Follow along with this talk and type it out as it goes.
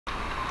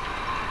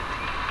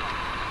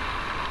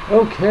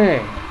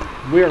Okay,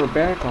 we are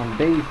back on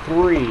day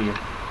 3,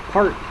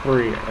 part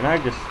 3, and I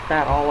just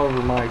spat all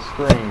over my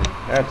screen.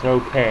 That's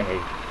okay.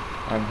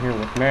 I'm here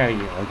with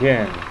Maddie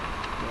again.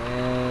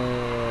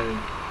 Yay.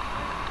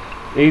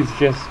 He's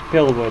just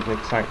filled with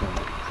excitement.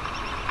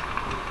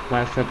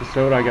 Last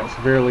episode I got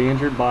severely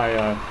injured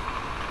by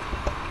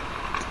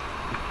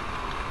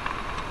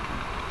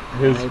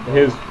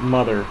his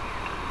mother.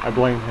 I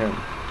blame him.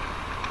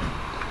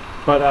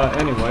 But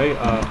anyway,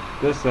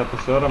 this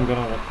episode I'm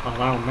gonna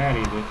allow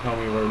Maddie to tell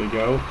me where to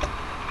go,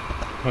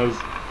 because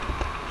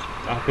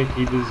I think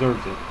he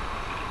deserves it.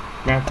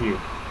 Matthew,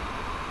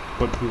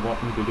 what do you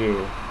want me to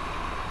do?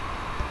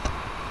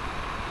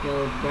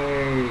 Kill a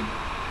bird.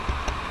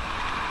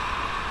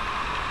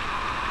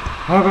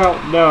 How about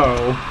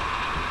no?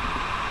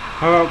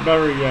 How about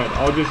better yet,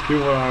 I'll just do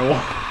what I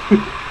want.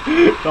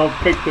 I'll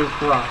pick this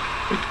rock.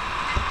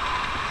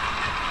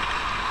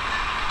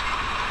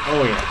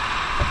 Oh yeah.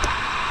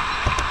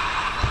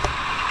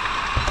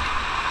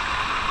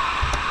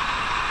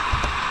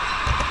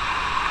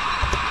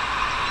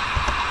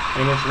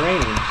 And it's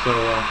raining, so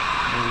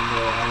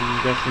I'm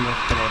guessing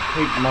that's gonna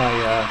take my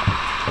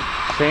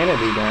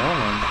sanity down.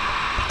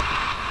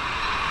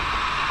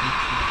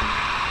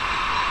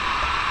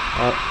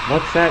 And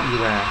what's that,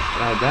 you ask?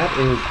 That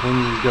is when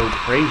you go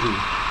crazy.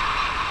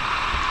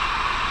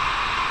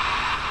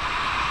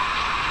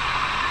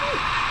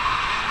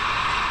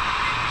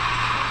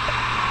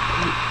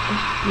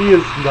 He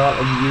is not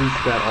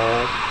amused at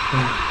all.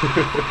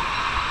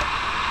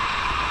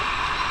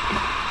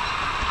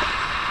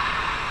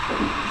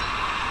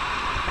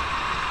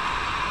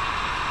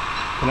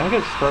 Can I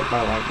get struck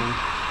by lightning?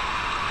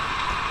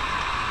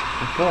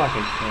 I feel like I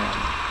can.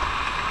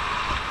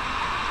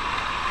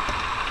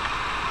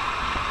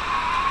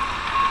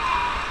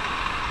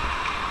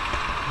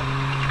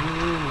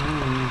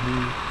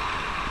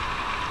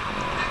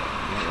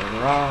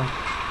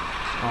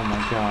 Oh my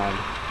god.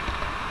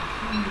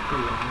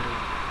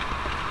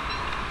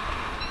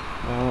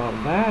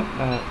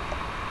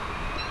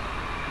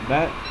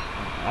 That,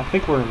 I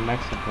think we're in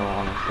Mexico,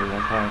 honestly.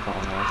 That's why I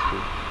thought nasty.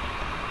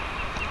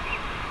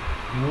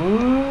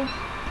 What?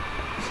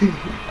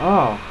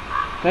 Oh,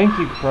 thank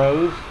you,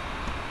 crows.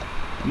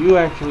 You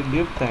actually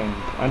give things.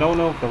 I don't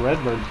know if the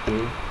redbirds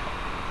do.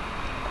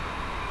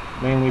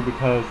 Mainly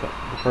because the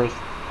first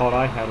thought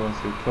I had was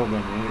to kill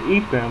them and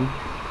eat them.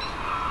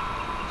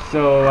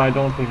 So I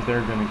don't think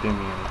they're gonna give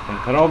me anything.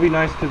 But I'll be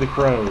nice to the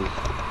crows.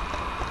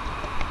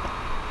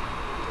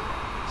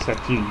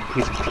 Except you,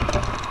 piece of shit.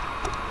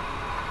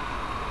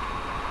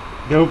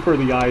 Go for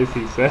the eyes,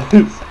 he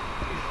says.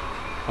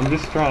 I'm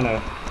just trying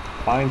to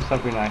find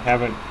something I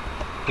haven't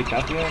picked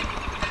up yet.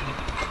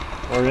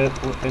 Or is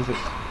it...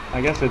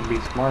 I guess it'd be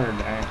smarter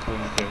to actually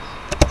just...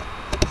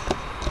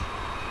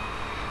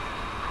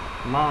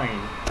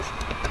 Mine.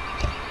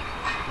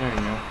 There you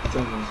go. It's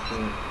almost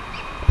full.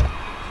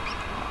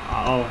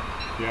 Oh,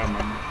 yeah,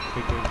 my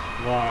ticket.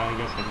 Well, I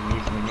guess I can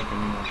easily make a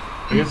new one.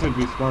 I guess it'd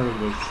be smarter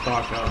to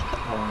stock up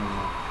on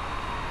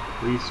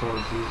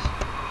resources.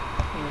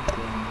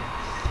 Okay.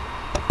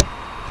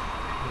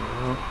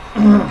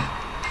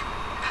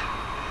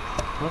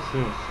 What's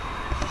this?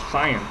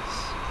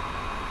 Science.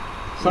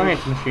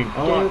 Science machine.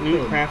 Unlock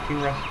new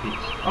crafting recipes.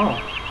 Oh.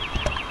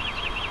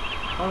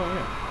 Oh,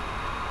 yeah.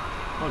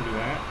 I'll do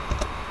that.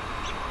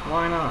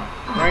 Why not?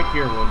 Right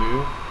here will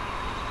do.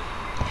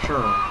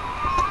 Sure.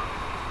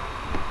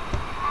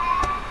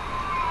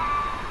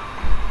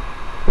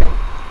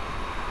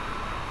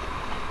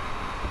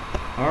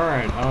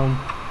 Alright,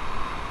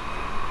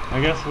 I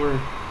guess we're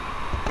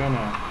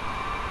gonna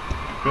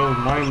go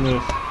mine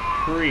this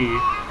tree.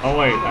 Oh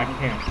wait, I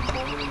can't.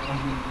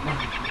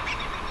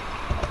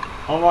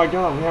 Oh my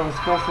god, we have a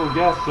special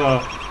guest,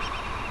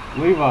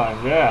 Levi,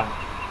 yeah.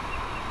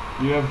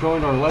 You have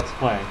joined our Let's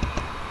Play.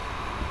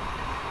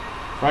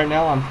 Right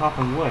now I'm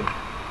chopping wood.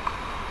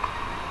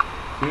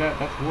 See that?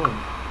 That's wood.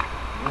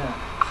 Yeah.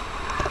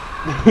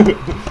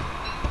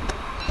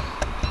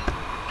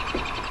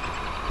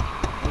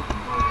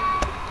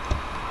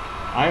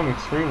 I am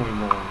extremely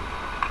bored.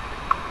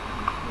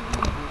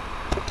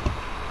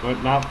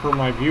 But not for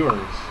my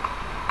viewers.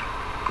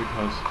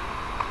 Because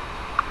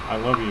I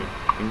love you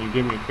and you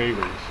give me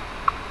favors.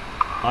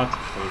 Lots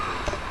of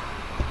favors.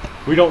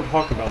 We don't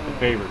talk about the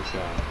favors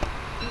though.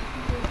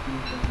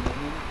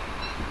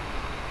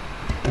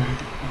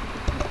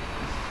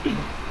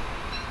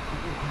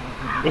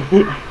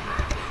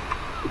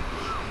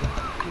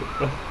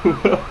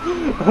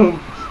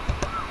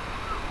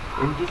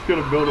 I'm just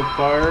gonna build a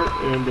fire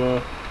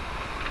and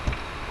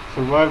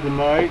survive the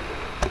night.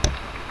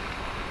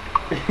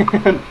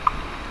 And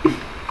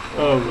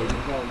oh my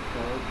god.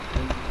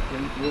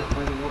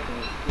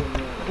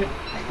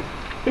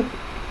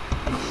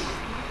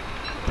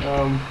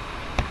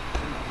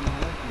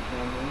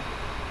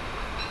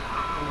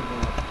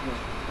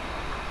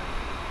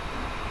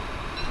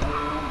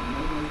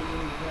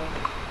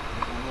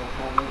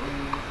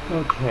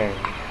 Okay.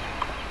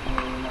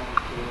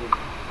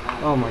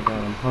 Oh my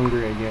god, I'm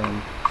hungry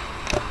again.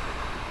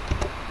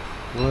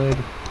 Wood,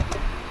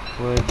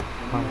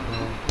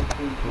 concrete.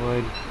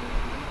 wood.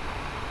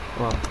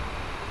 Well,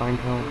 pine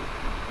cone.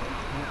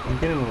 I'm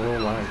getting a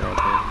little lag out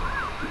there.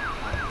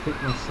 Pick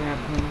my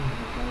sapling.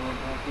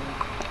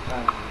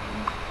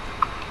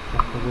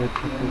 Cut the wood,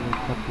 cut the wood,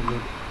 cut the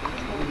wood.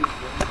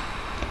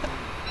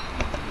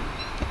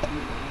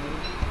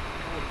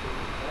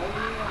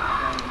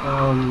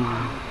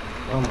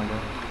 Oh my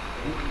god.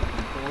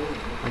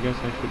 I guess I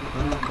should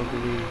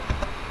probably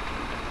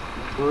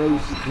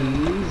roast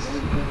these.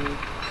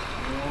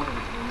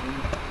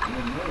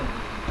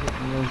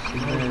 Roast the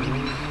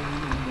berries.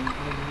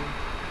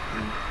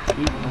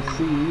 Eat my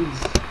seeds.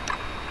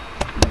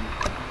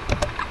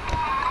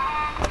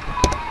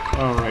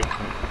 Alright.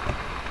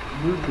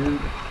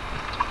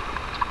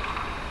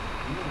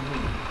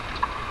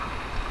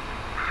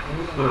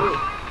 So,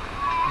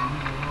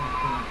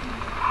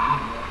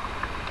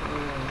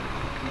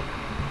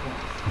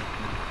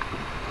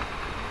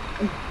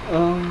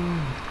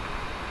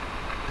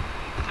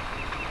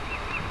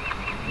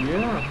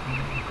 yeah.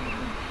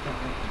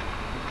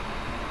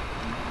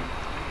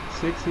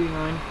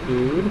 69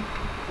 food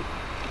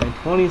and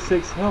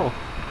 26 health.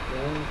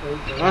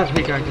 I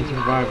think I can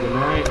survive the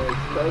night. I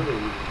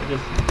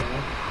just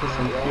put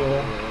some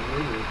fuel.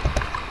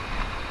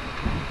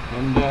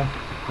 And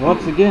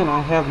once again,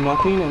 I have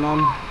nothing, and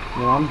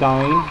I'm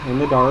dying in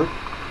the dark,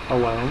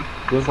 alone,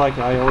 just like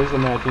I always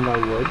imagined I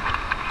would.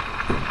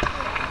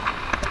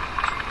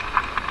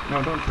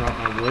 No, don't drop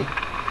my wood.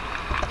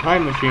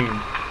 Time machine.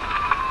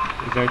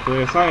 It's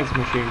actually a science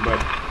machine, but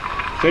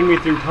send me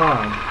through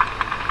time.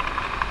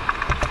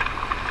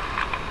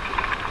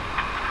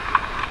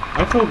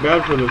 I feel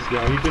bad for this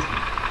guy.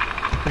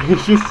 He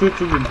just sits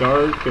in the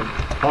dark and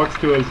talks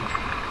to his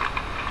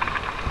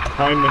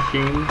time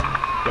machine.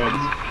 That's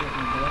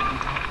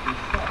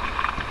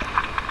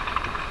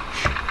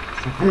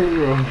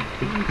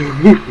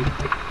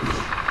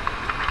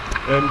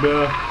and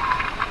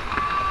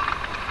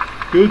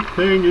good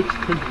thing it's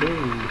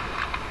contained.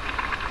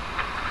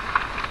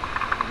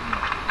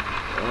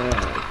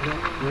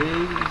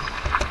 Rings.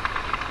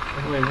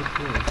 Oh wait, what's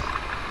this?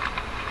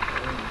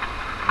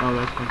 Oh,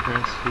 that's my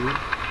grass suit.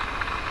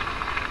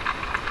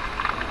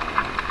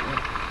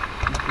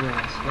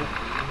 Grass. What?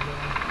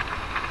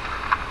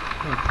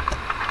 Huh.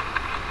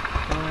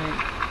 Fine.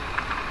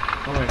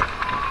 Oh wait.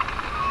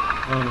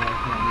 Oh no, I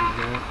can't use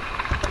that.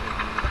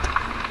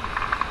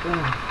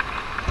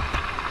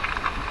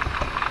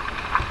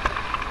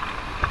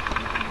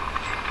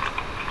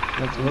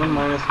 That's one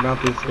minus about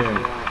this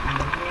game.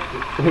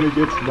 When it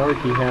gets dark,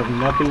 you have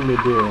nothing to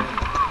do.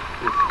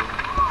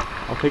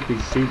 I'll take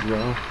these seeds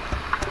though.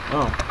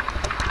 Oh,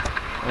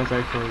 that's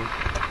actually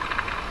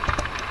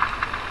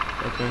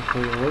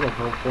a little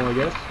helpful, I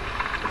guess.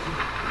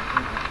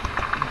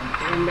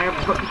 And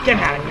get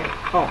out of here!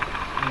 Oh,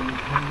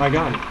 I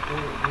got it.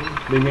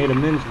 They made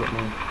amends with me,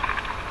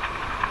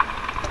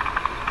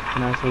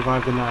 and I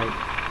survived the night.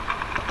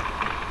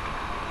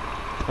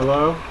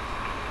 Hello?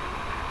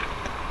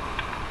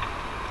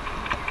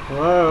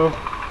 Hello?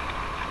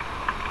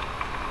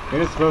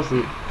 Ain't it supposed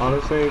to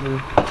autosave or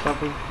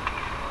something?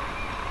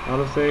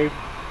 Autosave?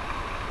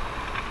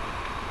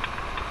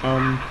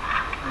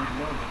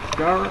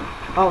 Scar?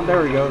 Oh,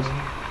 there he goes.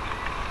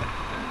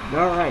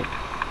 Alright.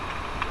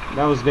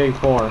 That was day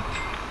 4.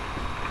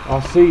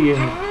 I'll see you.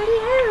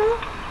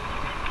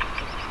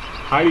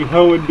 Howdy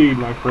ho indeed,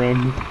 my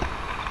friend.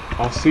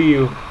 I'll see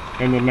you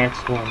in the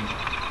next one.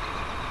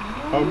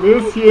 I'll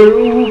miss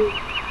you.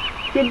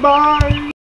 Goodbye.